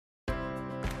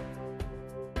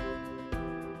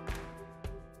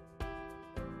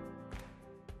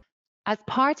As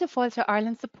part of Fáilte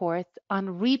Ireland support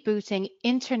on rebooting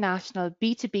international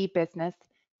B2B business,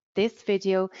 this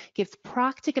video gives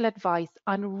practical advice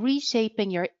on reshaping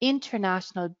your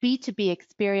international B2B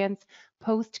experience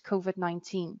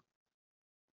post-COVID-19.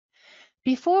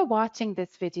 Before watching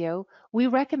this video, we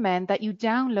recommend that you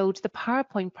download the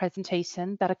PowerPoint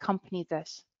presentation that accompanies it.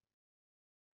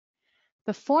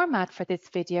 The format for this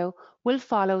video will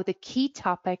follow the key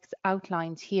topics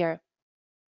outlined here.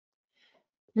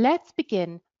 Let's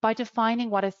begin by defining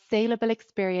what a saleable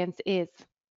experience is.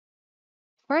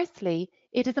 Firstly,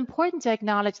 it is important to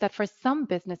acknowledge that for some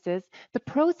businesses, the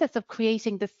process of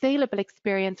creating the saleable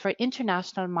experience for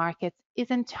international markets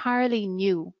is entirely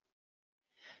new.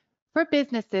 For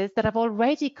businesses that have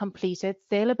already completed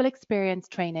saleable experience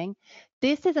training,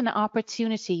 this is an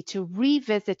opportunity to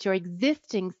revisit your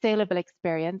existing saleable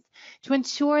experience to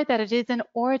ensure that it is in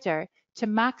order to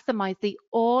maximize the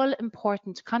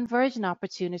all-important conversion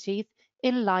opportunities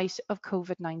in light of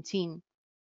COVID-19.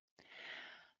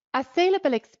 A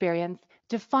saleable experience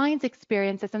defines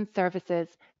experiences and services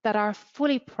that are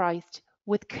fully priced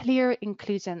with clear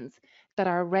inclusions that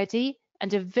are ready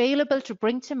and available to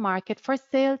bring to market for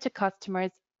sale to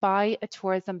customers by a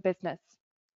tourism business.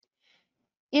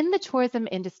 In the tourism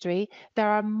industry, there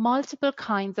are multiple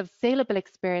kinds of saleable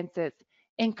experiences,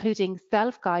 including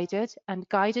self-guided and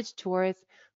guided tours,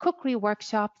 cookery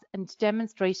workshops and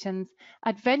demonstrations,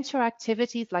 adventure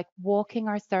activities like walking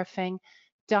or surfing,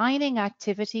 dining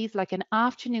activities like an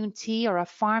afternoon tea or a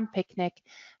farm picnic,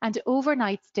 and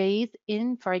overnight stays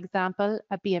in, for example,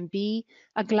 a B&B,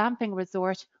 a glamping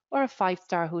resort, or a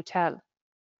five-star hotel.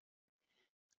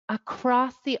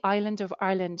 Across the island of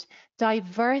Ireland,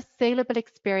 diverse saleable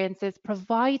experiences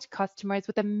provide customers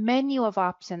with a menu of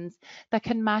options that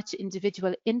can match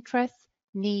individual interests,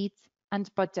 needs,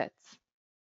 and budgets.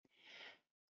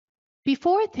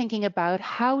 Before thinking about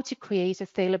how to create a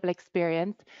saleable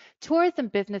experience, tourism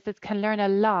businesses can learn a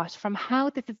lot from how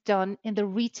this is done in the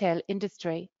retail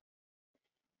industry.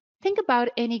 Think about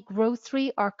any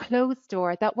grocery or clothes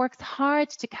store that works hard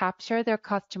to capture their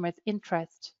customers'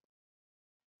 interest.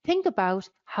 Think about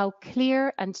how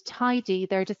clear and tidy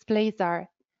their displays are,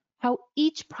 how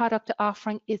each product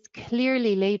offering is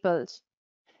clearly labeled.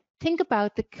 Think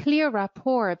about the clear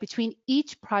rapport between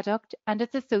each product and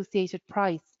its associated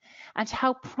price, and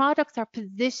how products are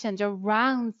positioned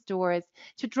around stores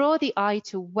to draw the eye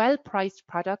to well-priced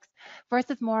products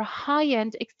versus more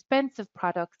high-end expensive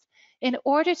products in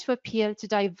order to appeal to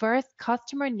diverse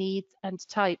customer needs and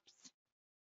types.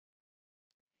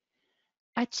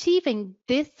 Achieving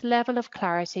this level of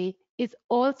clarity is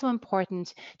also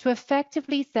important to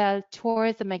effectively sell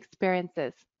tourism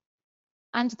experiences.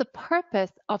 And the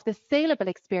purpose of the saleable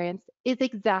experience is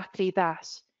exactly that,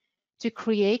 to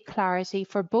create clarity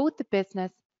for both the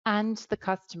business and the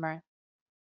customer.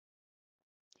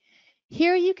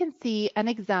 Here you can see an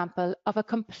example of a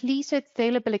completed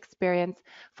saleable experience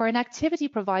for an activity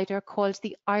provider called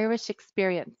the Irish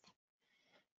Experience.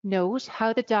 Note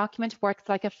how the document works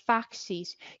like a fact sheet,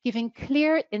 giving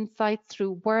clear insights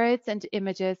through words and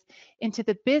images into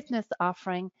the business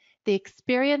offering, the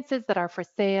experiences that are for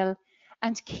sale,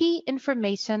 and key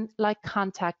information like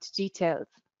contact details.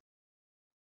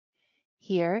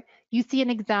 Here, you see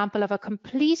an example of a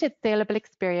completed saleable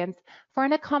experience for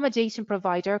an accommodation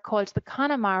provider called the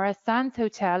Connemara Sands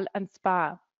Hotel and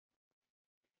Spa.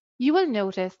 You will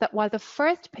notice that while the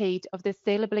first page of this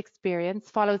saleable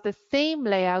experience follows the same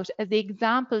layout as the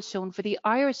example shown for the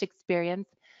Irish experience,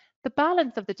 the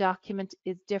balance of the document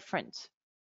is different.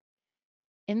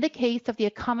 In the case of the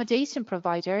accommodation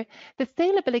provider, the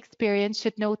saleable experience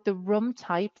should note the room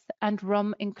types and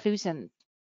room inclusions.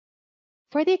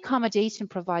 For the accommodation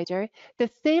provider,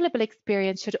 the saleable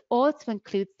experience should also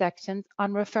include sections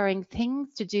on referring things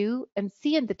to do and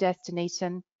see in the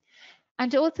destination,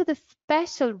 and also the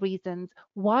special reasons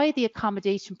why the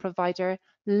accommodation provider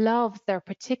loves their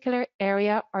particular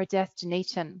area or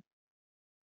destination.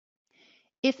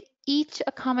 If each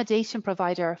accommodation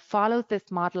provider follows this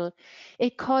model,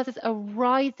 it causes a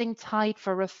rising tide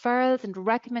for referrals and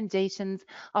recommendations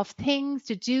of things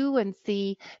to do and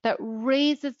see that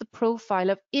raises the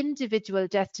profile of individual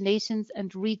destinations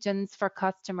and regions for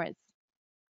customers.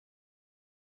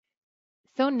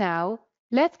 So now,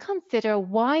 let's consider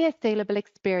why a saleable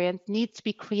experience needs to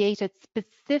be created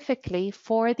specifically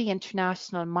for the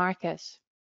international market.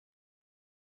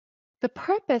 The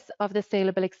purpose of the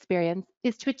saleable experience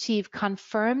is to achieve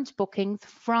confirmed bookings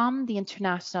from the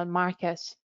international market.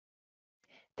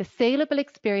 The saleable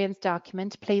experience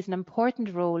document plays an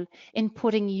important role in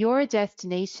putting your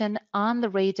destination on the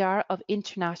radar of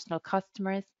international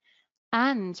customers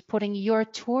and putting your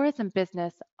tourism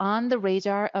business on the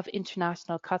radar of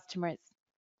international customers.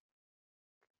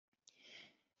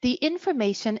 The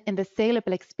information in the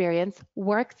saleable experience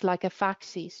works like a fact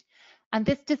sheet, and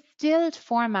this distilled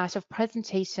format of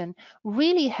presentation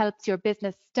really helps your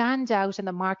business stand out in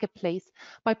the marketplace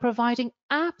by providing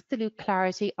absolute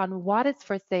clarity on what is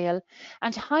for sale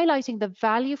and highlighting the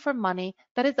value for money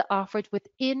that is offered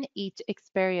within each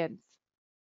experience.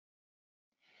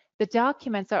 The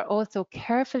documents are also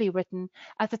carefully written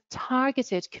as a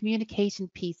targeted communication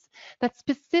piece that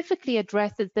specifically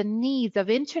addresses the needs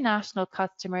of international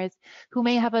customers who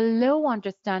may have a low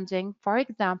understanding, for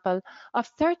example, of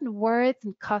certain words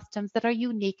and customs that are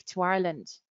unique to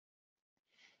Ireland.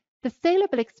 The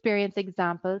saleable experience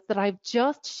examples that I've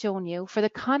just shown you for the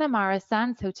Connemara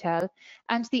Sands Hotel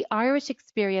and the Irish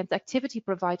Experience Activity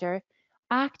Provider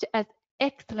act as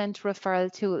excellent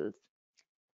referral tools.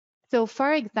 So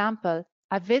for example,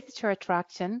 a visitor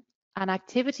attraction, an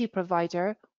activity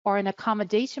provider, or an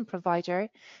accommodation provider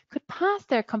could pass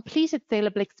their completed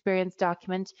saleable experience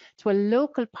document to a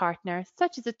local partner,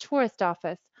 such as a tourist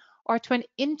office, or to an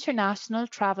international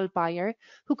travel buyer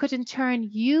who could in turn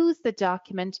use the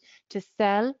document to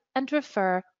sell and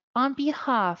refer on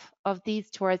behalf of these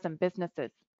tourism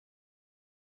businesses.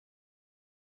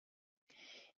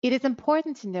 It is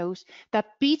important to note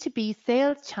that B2B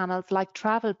sales channels like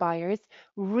travel buyers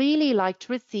really like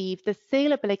to receive the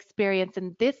saleable experience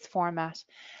in this format,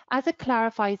 as it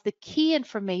clarifies the key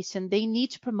information they need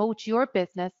to promote your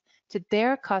business to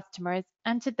their customers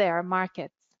and to their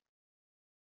markets.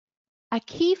 A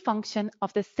key function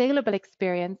of the saleable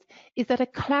experience is that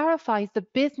it clarifies the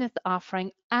business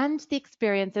offering and the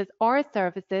experiences or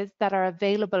services that are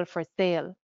available for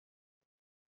sale.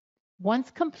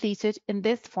 Once completed in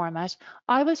this format,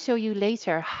 I will show you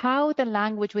later how the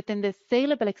language within this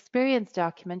saleable experience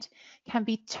document can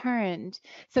be turned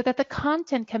so that the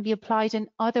content can be applied in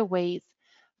other ways,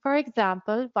 for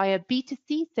example, via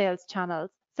B2C sales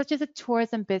channels, such as a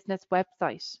tourism business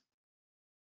website.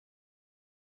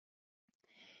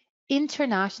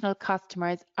 International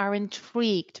customers are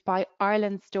intrigued by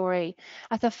Ireland's story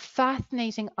as a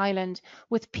fascinating island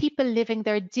with people living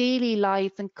their daily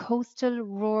lives in coastal,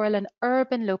 rural and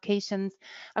urban locations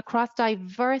across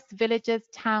diverse villages,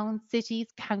 towns, cities,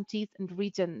 counties and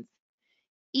regions,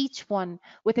 each one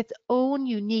with its own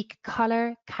unique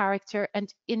colour, character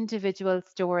and individual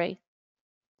story.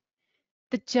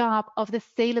 The job of the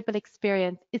saleable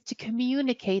experience is to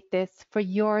communicate this for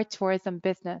your tourism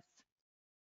business.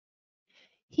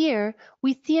 Here,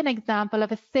 we see an example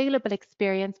of a saleable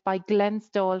experience by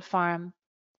Glenstall Farm.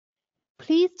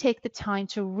 Please take the time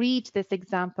to read this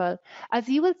example, as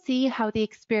you will see how the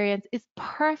experience is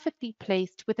perfectly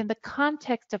placed within the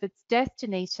context of its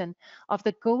destination of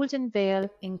the Golden Vale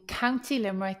in County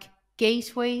Limerick,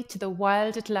 gateway to the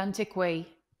wild Atlantic Way.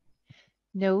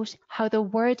 Note how the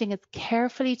wording is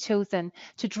carefully chosen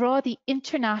to draw the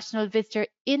international visitor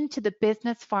into the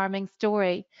business farming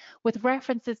story, with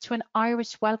references to an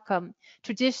Irish welcome,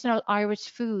 traditional Irish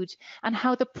food, and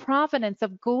how the provenance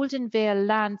of Golden Vale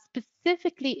land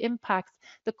specifically impacts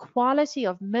the quality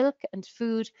of milk and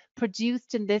food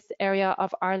produced in this area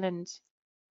of Ireland.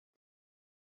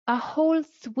 A whole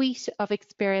suite of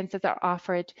experiences are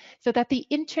offered so that the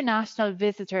international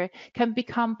visitor can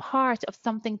become part of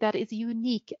something that is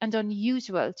unique and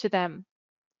unusual to them.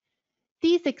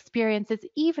 These experiences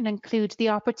even include the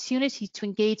opportunity to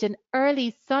engage in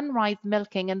early sunrise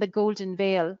milking in the Golden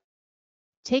Vale.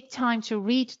 Take time to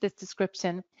read this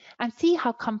description and see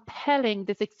how compelling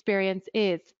this experience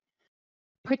is,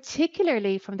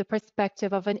 particularly from the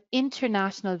perspective of an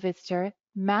international visitor,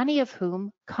 many of whom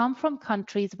come from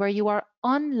countries where you are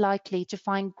unlikely to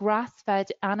find grass-fed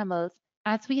animals,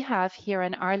 as we have here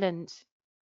in Ireland.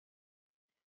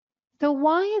 So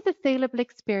why is a saleable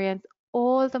experience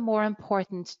all the more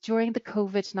important during the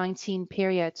COVID-19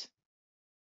 period?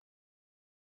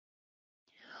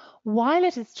 While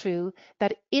it is true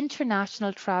that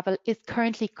international travel is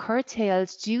currently curtailed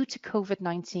due to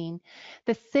COVID-19,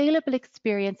 the saleable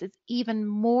experience is even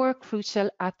more crucial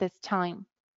at this time.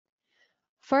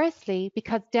 Firstly,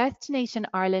 because Destination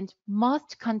Ireland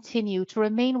must continue to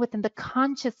remain within the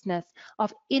consciousness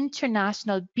of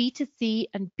international B2C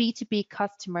and B2B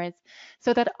customers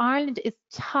so that Ireland is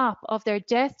top of their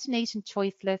destination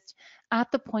choice list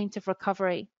at the point of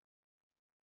recovery.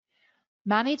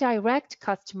 Many direct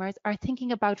customers are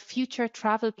thinking about future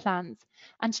travel plans,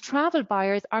 and travel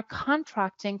buyers are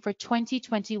contracting for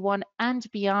 2021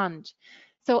 and beyond.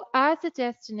 So as a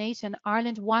destination,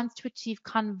 Ireland wants to achieve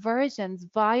conversions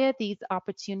via these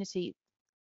opportunities.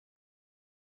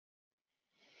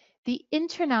 The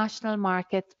international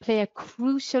markets play a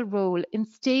crucial role in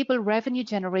stable revenue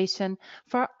generation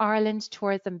for Ireland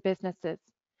tourism businesses.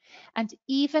 And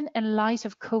even in light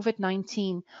of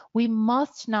COVID-19, we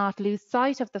must not lose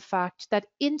sight of the fact that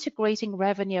integrating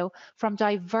revenue from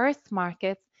diverse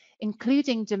markets,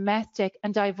 including domestic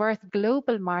and diverse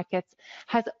global markets,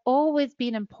 has always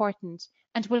been important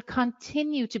and will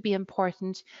continue to be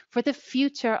important for the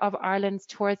future of Ireland's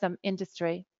tourism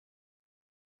industry.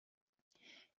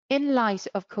 In light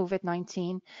of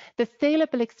COVID-19, the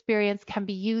saleable experience can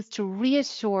be used to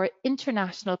reassure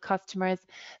international customers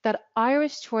that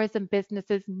Irish tourism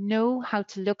businesses know how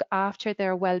to look after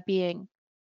their well-being.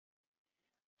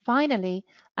 Finally,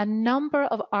 a number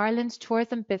of Ireland's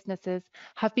tourism businesses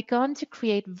have begun to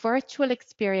create virtual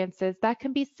experiences that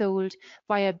can be sold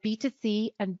via B2C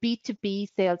and B2B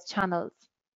sales channels.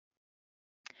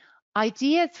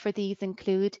 Ideas for these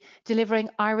include delivering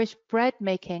Irish bread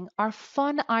making or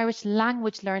fun Irish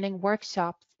language learning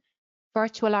workshops,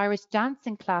 virtual Irish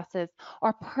dancing classes,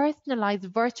 or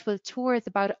personalised virtual tours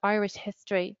about Irish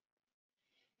history.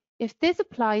 If this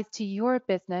applies to your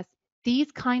business,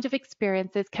 these kind of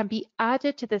experiences can be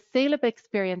added to the saleable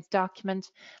experience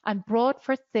document and brought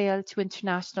for sale to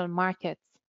international markets.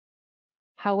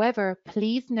 However,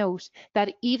 please note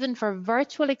that even for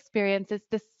virtual experiences,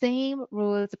 the same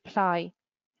rules apply.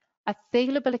 A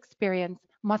saleable experience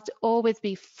must always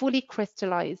be fully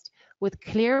crystallized with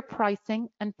clear pricing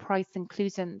and price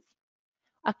inclusions.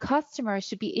 A customer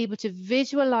should be able to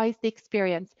visualize the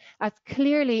experience as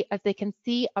clearly as they can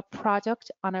see a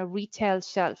product on a retail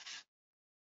shelf.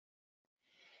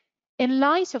 In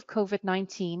light of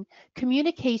COVID-19,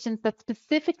 communications that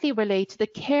specifically relate to the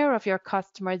care of your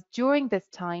customers during this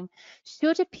time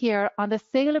should appear on the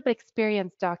saleable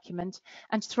experience document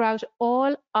and throughout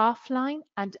all offline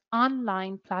and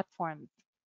online platforms.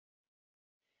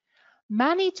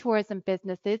 Many tourism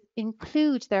businesses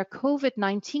include their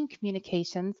COVID-19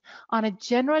 communications on a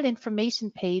general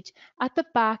information page at the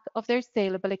back of their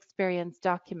saleable experience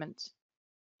document.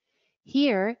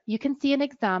 Here, you can see an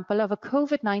example of a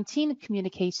COVID-19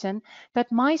 communication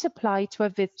that might apply to a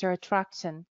visitor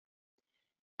attraction.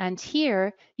 And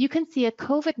here, you can see a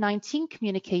COVID-19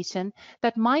 communication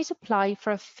that might apply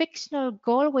for a fictional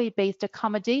Galway-based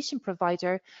accommodation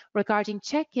provider regarding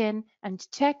check-in and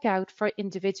check-out for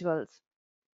individuals.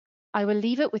 I will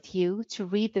leave it with you to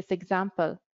read this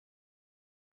example.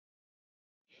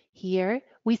 Here,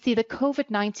 we see the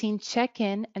COVID-19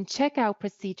 check-in and check-out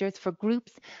procedures for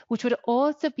groups, which would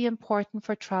also be important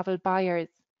for travel buyers.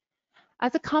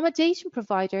 As accommodation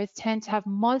providers tend to have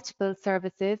multiple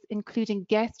services, including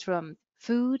guest rooms,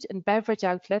 food and beverage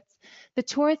outlets, the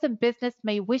tourism business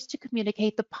may wish to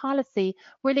communicate the policy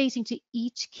relating to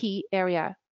each key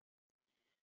area.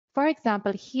 For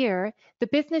example, here, the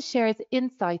business shares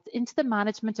insights into the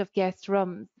management of guest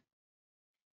rooms.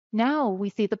 Now we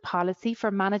see the policy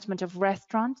for management of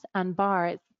restaurants and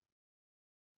bars.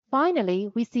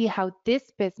 Finally, we see how this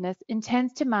business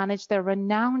intends to manage their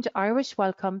renowned Irish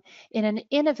welcome in an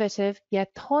innovative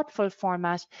yet thoughtful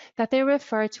format that they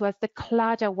refer to as the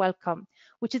Claddagh welcome,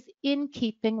 which is in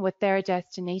keeping with their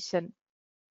destination.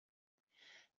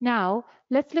 Now,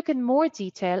 let's look in more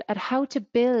detail at how to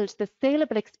build the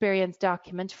saleable experience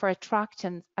document for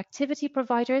attractions, activity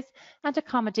providers, and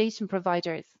accommodation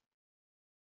providers.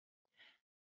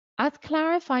 As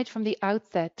clarified from the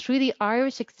outset through the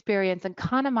Irish Experience and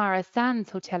Connemara Sands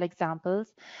hotel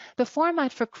examples, the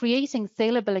format for creating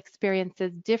saleable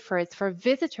experiences differs for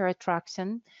visitor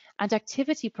attraction and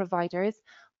activity providers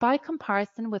by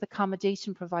comparison with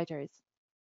accommodation providers.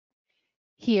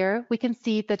 Here we can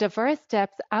see the diverse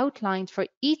steps outlined for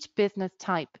each business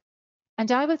type,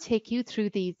 and I will take you through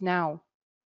these now.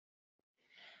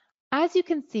 As you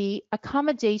can see,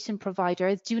 accommodation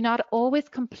providers do not always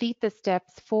complete the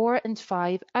steps 4 and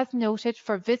 5 as noted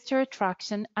for visitor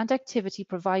attraction and activity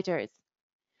providers.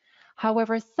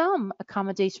 However, some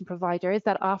accommodation providers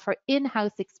that offer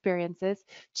in-house experiences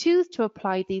choose to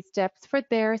apply these steps for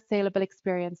their saleable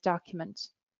experience document.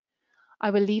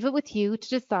 I will leave it with you to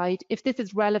decide if this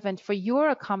is relevant for your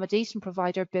accommodation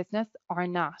provider business or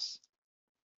not.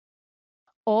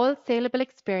 All saleable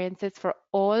experiences for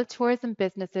all tourism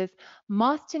businesses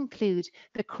must include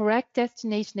the correct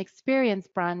destination experience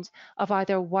brand of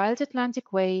either Wild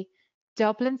Atlantic Way,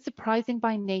 Dublin's Surprising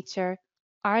by Nature,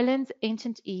 Ireland's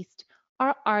Ancient East,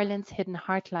 or Ireland's Hidden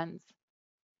Heartlands.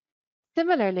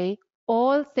 Similarly,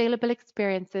 all saleable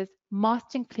experiences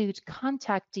must include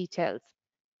contact details.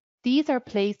 These are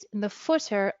placed in the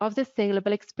footer of the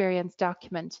saleable experience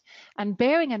document. And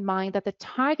bearing in mind that the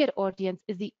target audience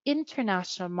is the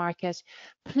international market,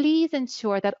 please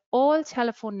ensure that all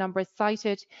telephone numbers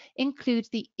cited include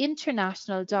the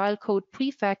international dial code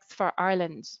prefix for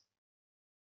Ireland.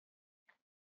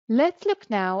 Let's look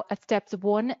now at steps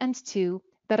 1 and 2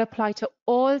 that apply to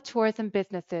all tourism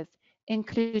businesses,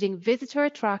 including visitor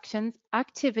attractions,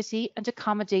 activity and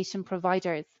accommodation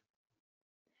providers.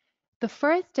 The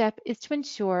first step is to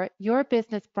ensure your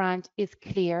business brand is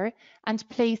clear and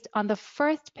placed on the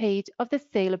first page of the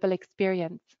saleable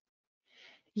experience.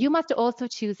 You must also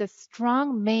choose a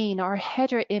strong main or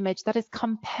header image that is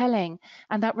compelling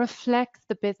and that reflects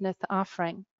the business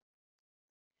offering.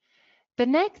 The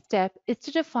next step is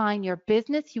to define your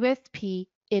business USP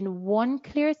in one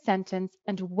clear sentence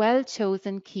and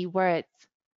well-chosen keywords.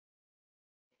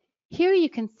 Here you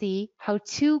can see how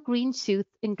 2 green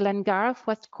shoots in Glengariff,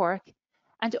 West Cork,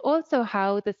 and also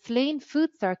how the Slane Food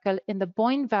Circle in the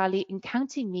Boyne Valley in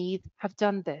County Meath have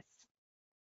done this.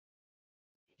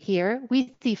 Here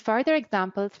we see further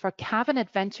examples for Cavan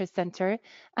Adventure Centre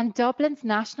and Dublin's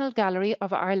National Gallery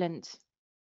of Ireland.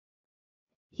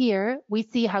 Here we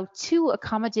see how 2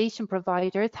 accommodation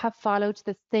providers have followed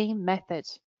the same method.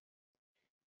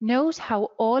 Note how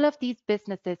all of these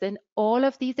businesses in all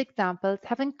of these examples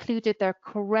have included their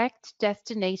correct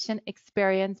destination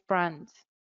experience brand.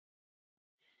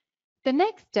 The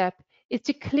next step is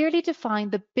to clearly define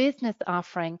the business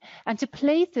offering and to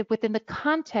place it within the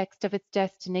context of its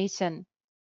destination.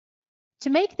 To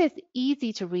make this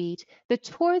easy to read, the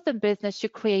tourism business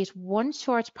should create one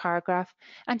short paragraph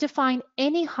and define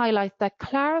any highlights that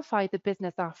clarify the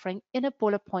business offering in a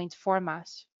bullet point format.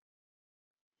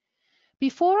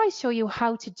 Before I show you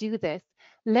how to do this,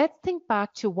 let's think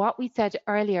back to what we said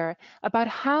earlier about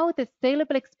how the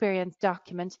saleable experience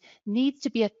document needs to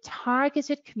be a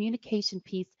targeted communication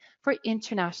piece for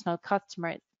international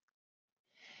customers.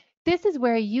 This is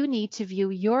where you need to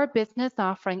view your business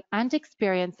offering and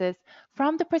experiences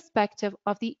from the perspective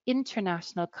of the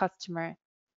international customer.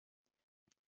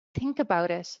 Think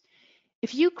about it.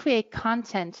 If you create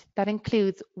content that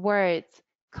includes words,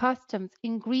 customs,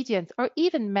 ingredients, or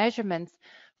even measurements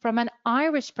from an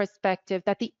Irish perspective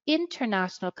that the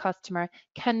international customer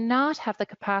cannot have the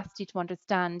capacity to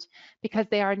understand because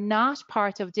they are not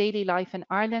part of daily life in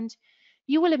Ireland,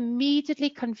 you will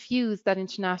immediately confuse that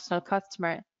international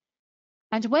customer.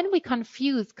 And when we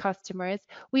confuse customers,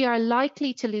 we are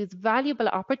likely to lose valuable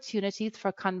opportunities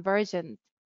for conversions.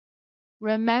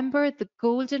 Remember, the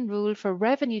golden rule for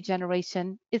revenue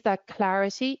generation is that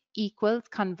clarity equals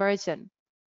conversion.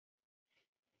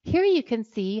 Here you can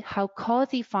see how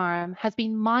Causey Farm has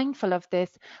been mindful of this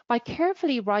by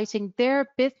carefully writing their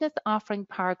business offering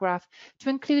paragraph to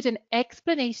include an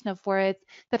explanation of words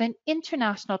that an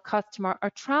international customer or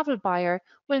travel buyer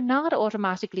will not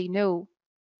automatically know.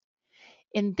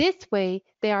 In this way,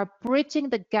 they are bridging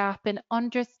the gap in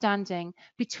understanding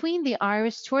between the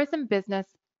Irish tourism business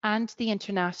and the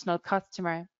international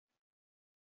customer.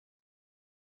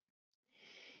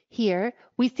 Here,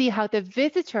 we see how the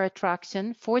visitor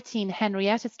attraction, 14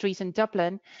 Henrietta Street in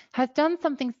Dublin, has done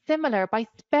something similar by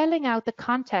spelling out the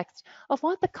context of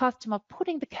what the custom of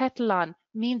putting the kettle on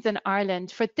means in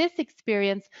Ireland for this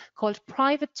experience called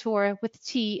Private Tour with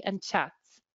Tea and Chats.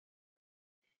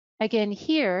 Again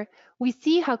here, we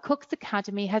see how Cook's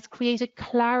Academy has created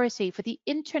clarity for the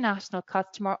international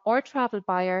customer or travel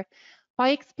buyer by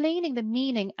explaining the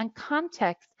meaning and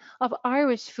context of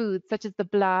Irish foods such as the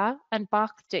blah and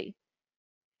boxty.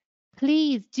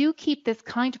 Please do keep this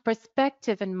kind of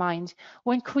perspective in mind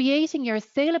when creating your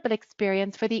saleable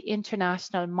experience for the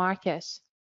international market.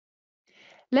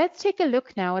 Let's take a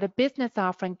look now at a business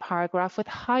offering paragraph with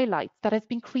highlights that has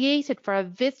been created for a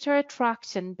visitor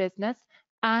attraction business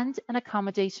and an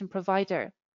accommodation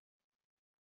provider.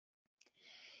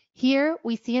 Here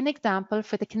we see an example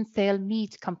for the Kinsale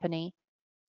Mead Company.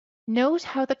 Note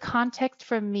how the context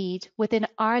for mead within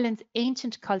Ireland's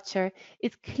ancient culture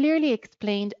is clearly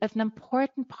explained as an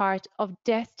important part of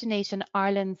Destination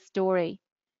Ireland's story.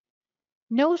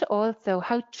 Note also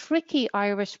how tricky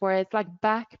Irish words like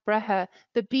back, breha,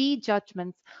 the B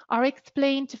judgments are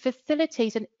explained to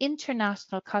facilitate an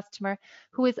international customer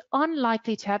who is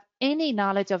unlikely to have any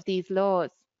knowledge of these laws.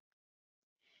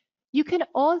 You can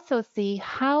also see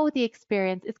how the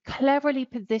experience is cleverly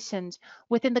positioned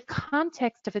within the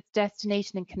context of its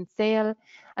destination in Kinsale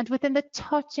and within the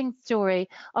touching story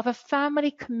of a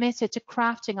family committed to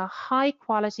crafting a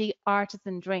high-quality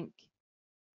artisan drink.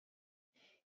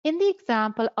 In the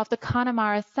example of the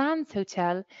Connemara Sands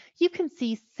Hotel, you can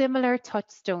see similar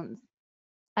touchstones.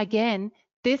 Again,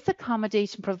 This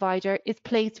accommodation provider is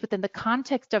placed within the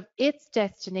context of its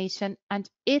destination and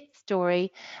its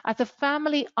story as a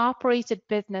family-operated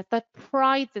business that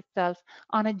prides itself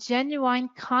on a genuine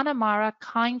Connemara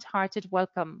kind-hearted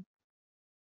welcome.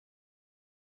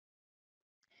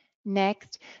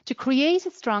 Next, to create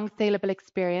a strong saleable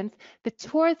experience, the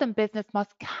tourism business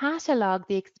must catalogue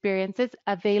the experiences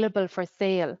available for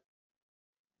sale.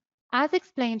 As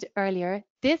explained earlier,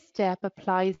 this step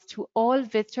applies to all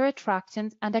visitor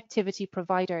attractions and activity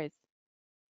providers.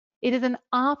 It is an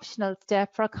optional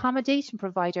step for accommodation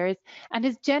providers and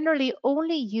is generally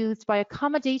only used by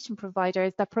accommodation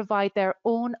providers that provide their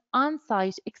own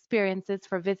on-site experiences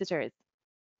for visitors.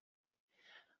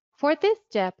 For this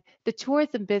step, the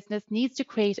tourism business needs to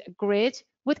create a grid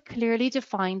with clearly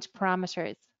defined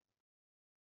parameters.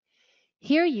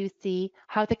 Here you see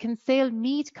how the Kinsale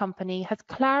Mead Company has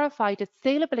clarified its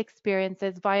saleable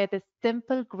experiences via this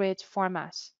simple grid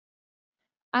format.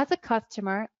 As a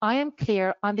customer, I am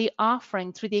clear on the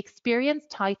offering through the experience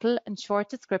title and short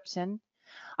description.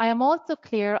 I am also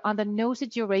clear on the noted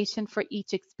duration for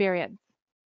each experience.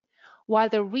 While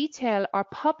the retail or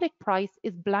public price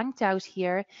is blanked out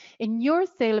here, in your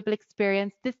saleable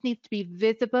experience, this needs to be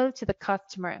visible to the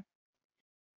customer.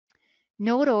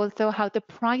 Note also how the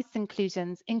price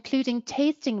inclusions, including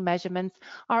tasting measurements,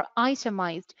 are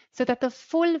itemized so that the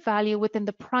full value within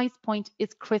the price point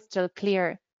is crystal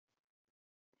clear.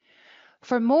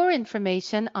 For more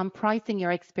information on pricing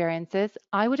your experiences,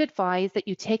 I would advise that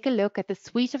you take a look at the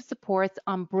suite of supports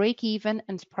on break-even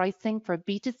and pricing for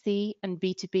B2C and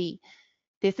B2B.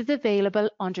 This is available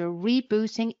under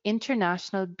Rebooting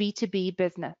International B2B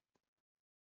Business.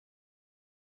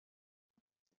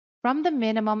 From the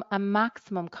minimum and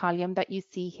maximum column that you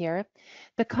see here,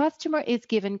 the customer is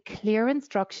given clear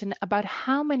instruction about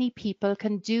how many people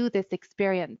can do this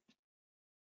experience.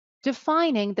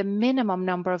 Defining the minimum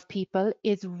number of people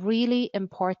is really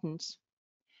important.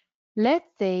 Let's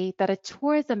say that a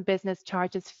tourism business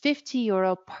charges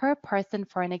 €50 per person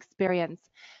for an experience,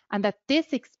 and that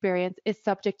this experience is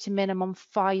subject to minimum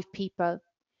 5 people.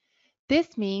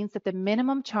 This means that the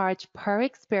minimum charge per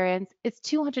experience is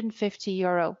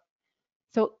 €250.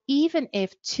 So even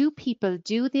if 2 people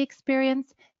do the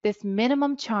experience, this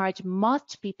minimum charge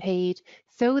must be paid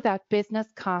so that business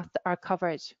costs are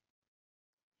covered.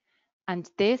 And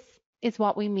this is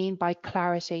what we mean by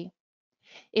clarity.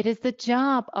 It is the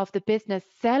job of the business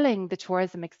selling the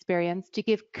tourism experience to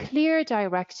give clear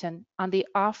direction on the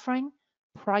offering,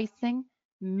 pricing,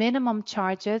 minimum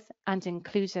charges, and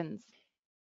inclusions.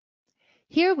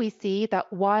 Here we see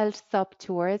that Wild Sub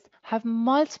Tours have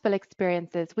multiple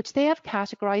experiences which they have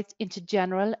categorized into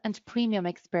general and premium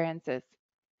experiences.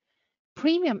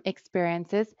 Premium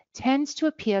experiences tend to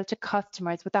appeal to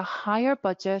customers with a higher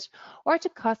budget or to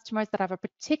customers that have a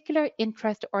particular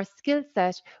interest or skill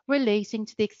set relating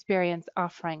to the experience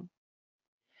offering.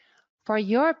 For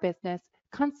your business,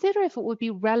 consider if it would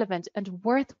be relevant and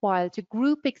worthwhile to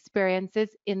group experiences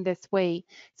in this way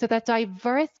so that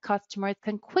diverse customers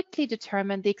can quickly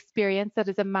determine the experience that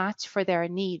is a match for their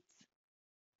needs.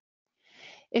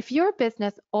 If your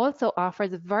business also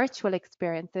offers virtual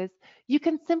experiences, you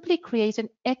can simply create an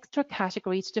extra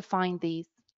category to define these.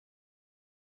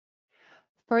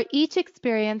 For each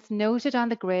experience noted on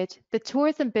the grid, the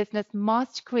tourism business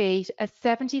must create a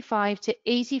 75 to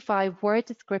 85 word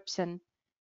description.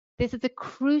 This is a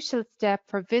crucial step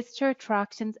for visitor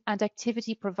attractions and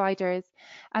activity providers,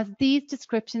 as these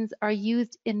descriptions are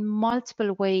used in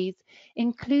multiple ways,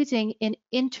 including in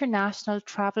international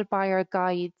travel buyer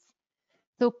guides.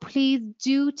 So please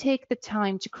do take the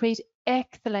time to create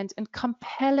excellent and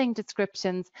compelling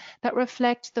descriptions that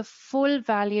reflect the full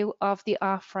value of the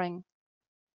offering.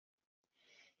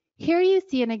 Here you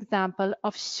see an example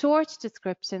of short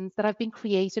descriptions that have been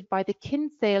created by the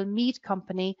Kinsale Mead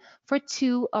Company for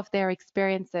 2 of their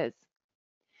experiences.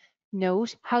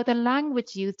 Note how the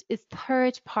language used is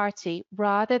third party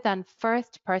rather than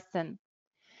first person.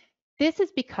 This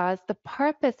is because the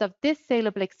purpose of this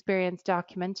saleable experience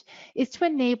document is to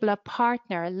enable a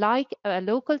partner like a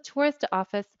local tourist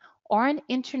office or an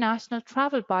international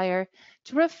travel buyer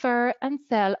to refer and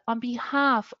sell on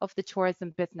behalf of the tourism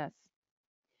business.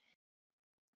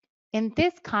 In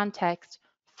this context,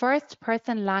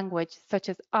 first-person language such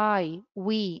as I,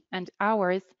 we, and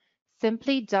ours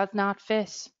simply does not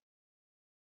fit.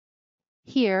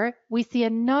 Here, we see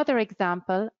another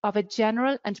example of a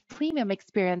general and premium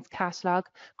experience catalogue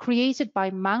created by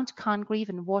Mount Congreve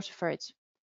in Waterford,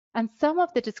 and some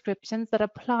of the descriptions that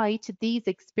apply to these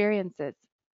experiences.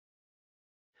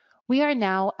 We are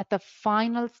now at the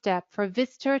final step for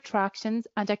visitor attractions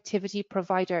and activity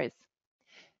providers.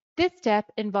 This step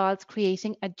involves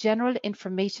creating a general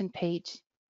information page.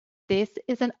 This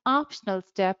is an optional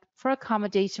step for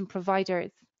accommodation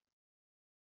providers.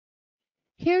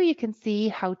 Here you can see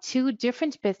how two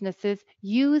different businesses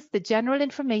use the general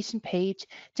information page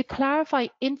to clarify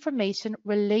information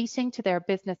relating to their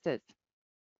businesses.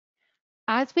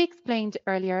 As we explained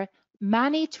earlier,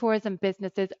 many tourism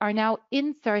businesses are now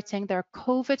inserting their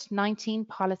COVID-19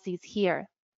 policies here.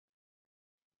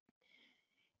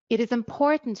 It is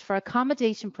important for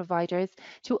accommodation providers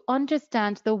to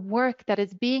understand the work that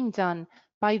is being done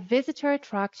by visitor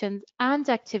attractions and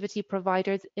activity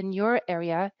providers in your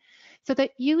area so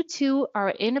that you too are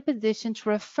in a position to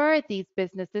refer these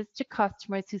businesses to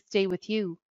customers who stay with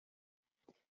you.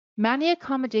 Many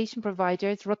accommodation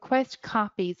providers request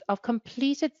copies of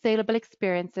completed saleable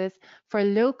experiences for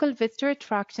local visitor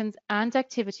attractions and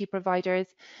activity providers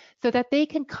so that they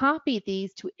can copy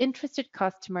these to interested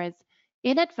customers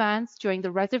in advance during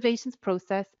the reservations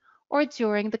process or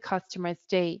during the customer's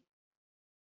stay.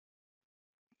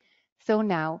 So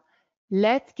now,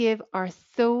 let's give our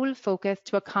sole focus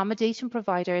to accommodation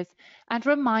providers and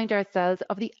remind ourselves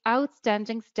of the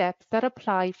outstanding steps that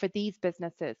apply for these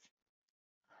businesses.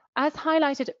 As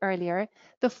highlighted earlier,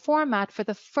 the format for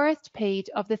the first page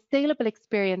of the saleable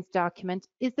experience document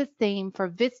is the same for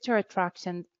visitor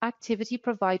attractions, activity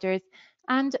providers,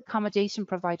 and accommodation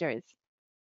providers.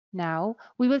 Now,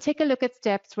 we will take a look at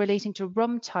steps relating to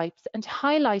room types and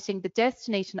highlighting the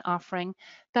destination offering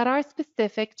that are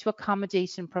specific to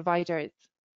accommodation providers.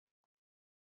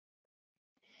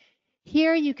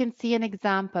 Here you can see an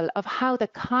example of how the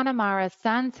Connemara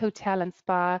Sands Hotel and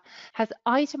Spa has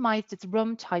itemized its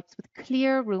room types with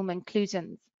clear room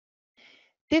inclusions.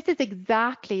 This is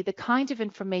exactly the kind of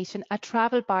information a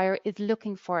travel buyer is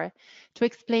looking for to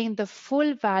explain the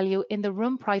full value in the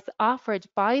room price offered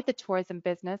by the tourism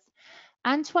business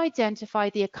and to identify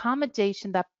the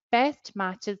accommodation that best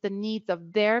matches the needs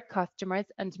of their customers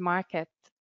and markets.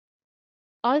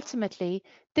 Ultimately,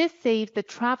 this saves the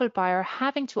travel buyer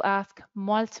having to ask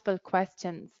multiple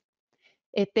questions.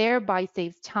 It thereby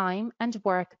saves time and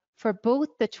work for both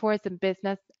the tourism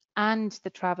business and the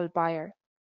travel buyer.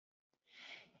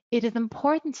 It is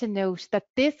important to note that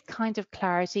this kind of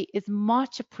clarity is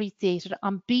much appreciated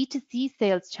on B2C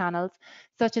sales channels,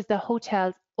 such as the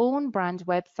hotel's own brand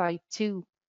website too.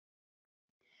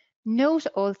 Note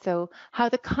also how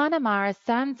the Connemara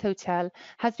Sands Hotel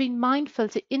has been mindful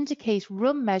to indicate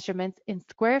room measurements in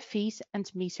square feet and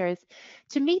meters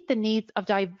to meet the needs of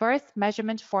diverse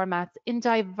measurement formats in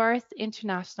diverse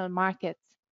international markets.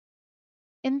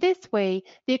 In this way,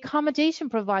 the accommodation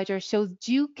provider shows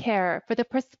due care for the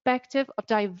perspective of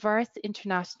diverse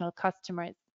international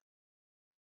customers.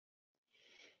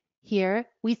 Here,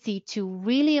 we see two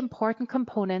really important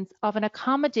components of an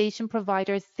accommodation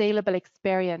provider's saleable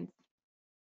experience.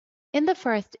 In the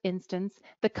first instance,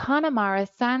 the Connemara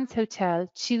Sands Hotel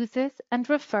chooses and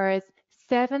refers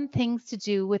 7 things to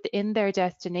do within their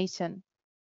destination.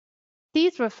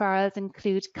 These referrals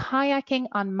include kayaking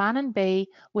on Mannon Bay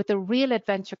with the Real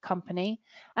Adventure Company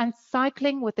and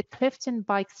cycling with the Clifton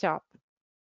Bike Shop.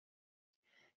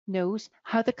 Note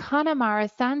how the Connemara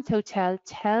Sands Hotel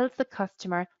tells the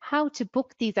customer how to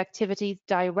book these activities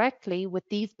directly with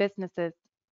these businesses.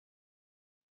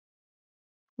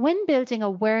 When building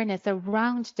awareness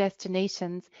around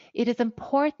destinations, it is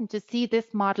important to see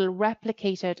this model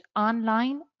replicated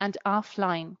online and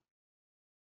offline.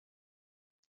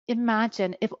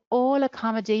 Imagine if all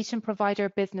accommodation provider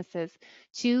businesses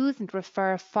choose and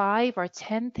refer 5 or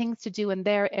 10 things to do in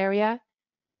their area.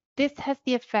 This has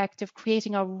the effect of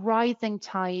creating a rising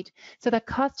tide so that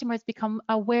customers become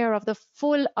aware of the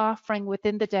full offering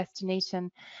within the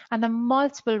destination and the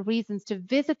multiple reasons to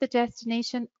visit the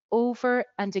destination over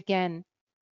and again.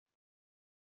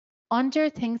 Under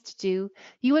things to do,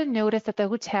 you will notice that the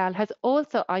hotel has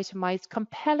also itemized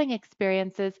compelling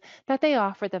experiences that they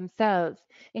offer themselves,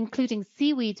 including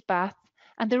seaweed baths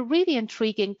and the really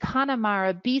intriguing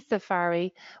Connemara Bee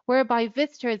Safari, whereby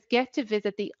visitors get to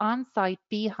visit the on-site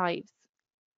beehives.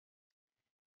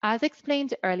 As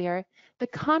explained earlier, the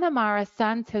Connemara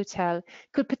Sands Hotel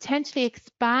could potentially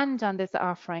expand on this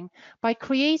offering by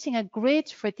creating a grid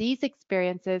for these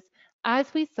experiences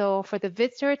as we saw for the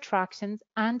visitor attractions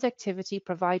and activity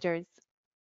providers.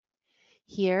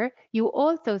 Here, you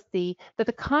also see that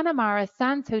the Connemara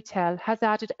Sands Hotel has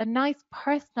added a nice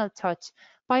personal touch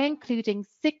by including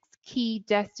 6 key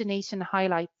destination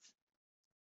highlights.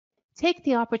 Take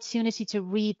the opportunity to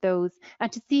read those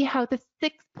and to see how the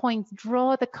 6 points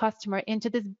draw the customer into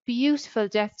this beautiful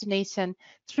destination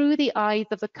through the eyes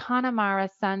of the Connemara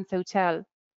Sands Hotel.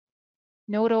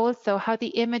 Note also how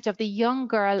the image of the young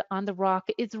girl on the rock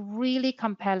is really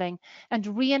compelling and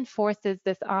reinforces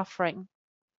this offering.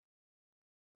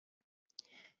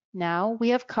 Now we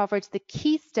have covered the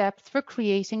key steps for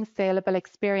creating saleable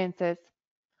experiences.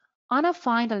 On a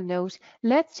final note,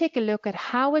 let's take a look at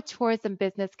how a tourism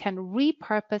business can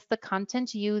repurpose the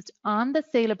content used on the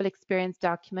saleable experience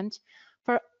document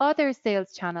for other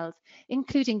sales channels,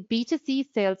 including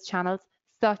B2C sales channels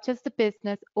such as the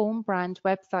business own brand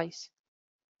website.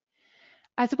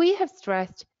 As we have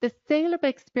stressed, the saleable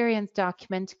experience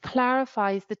document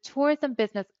clarifies the tourism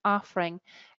business offering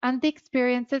and the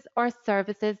experiences or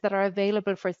services that are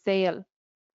available for sale.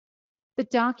 The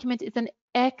document is an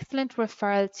excellent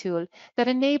referral tool that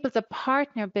enables a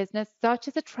partner business such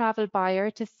as a travel buyer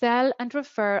to sell and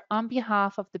refer on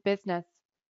behalf of the business.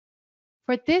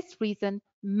 For this reason,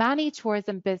 many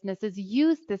tourism businesses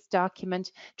use this document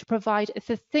to provide a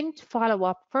succinct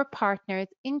follow-up for partners,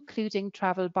 including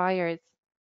travel buyers.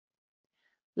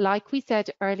 Like we said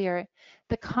earlier,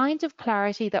 the kind of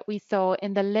clarity that we saw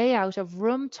in the layout of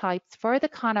room types for the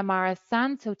Connemara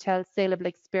Sands Hotel saleable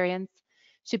experience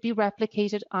should be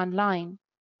replicated online.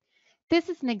 This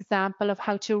is an example of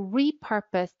how to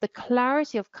repurpose the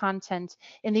clarity of content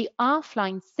in the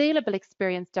offline saleable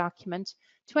experience document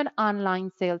to an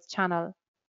online sales channel.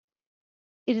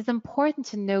 It is important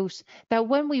to note that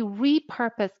when we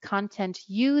repurpose content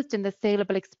used in the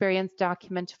saleable experience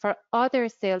document for other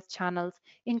sales channels,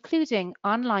 including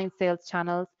online sales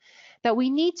channels, that we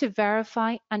need to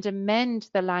verify and amend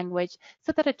the language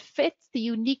so that it fits the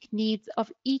unique needs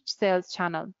of each sales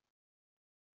channel.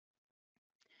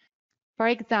 For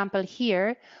example,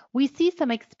 here, we see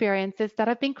some experiences that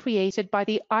have been created by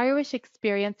the Irish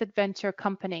Experience Adventure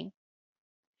Company.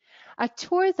 A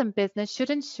tourism business should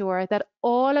ensure that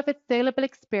all of its saleable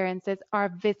experiences are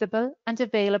visible and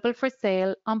available for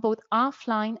sale on both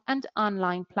offline and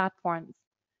online platforms.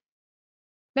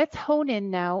 Let's hone in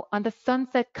now on the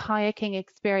sunset kayaking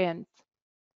experience.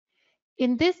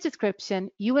 In this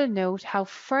description, you will note how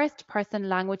first-person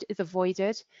language is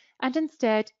avoided and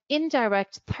instead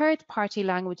indirect third-party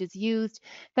language is used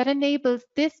that enables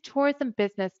this tourism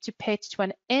business to pitch to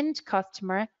an end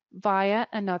customer via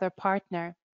another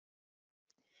partner.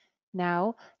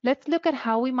 Now, let's look at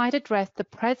how we might address the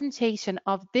presentation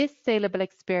of this saleable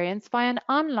experience via an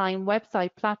online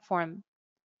website platform.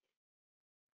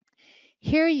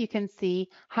 Here you can see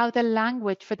how the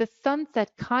language for the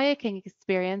sunset kayaking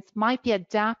experience might be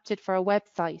adapted for a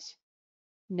website.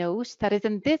 Note that as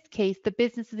in this case, the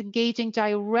business is engaging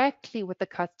directly with the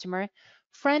customer.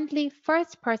 Friendly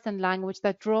first-person language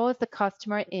that draws the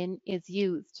customer in is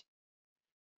used.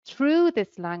 Through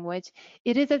this language,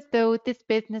 it is as though this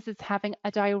business is having a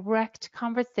direct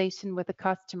conversation with the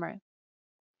customer.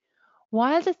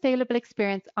 While the saleable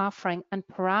experience offering and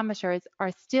parameters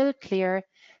are still clear,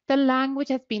 the language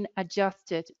has been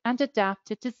adjusted and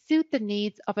adapted to suit the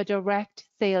needs of a direct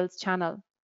sales channel.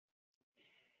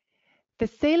 The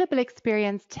saleable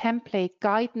experience template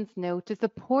guidance note to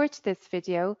support this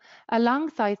video,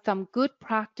 alongside some good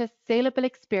practice saleable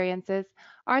experiences,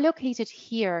 are located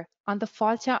here on the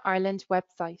Fáilte Ireland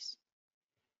website.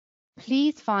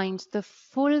 Please find the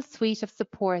full suite of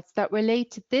supports that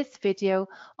relate to this video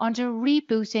under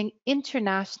Rebooting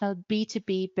International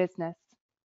B2B Business.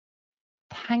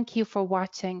 Thank you for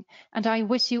watching, and I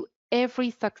wish you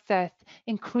every success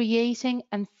in creating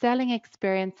and selling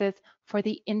experiences for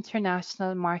the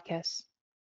international market.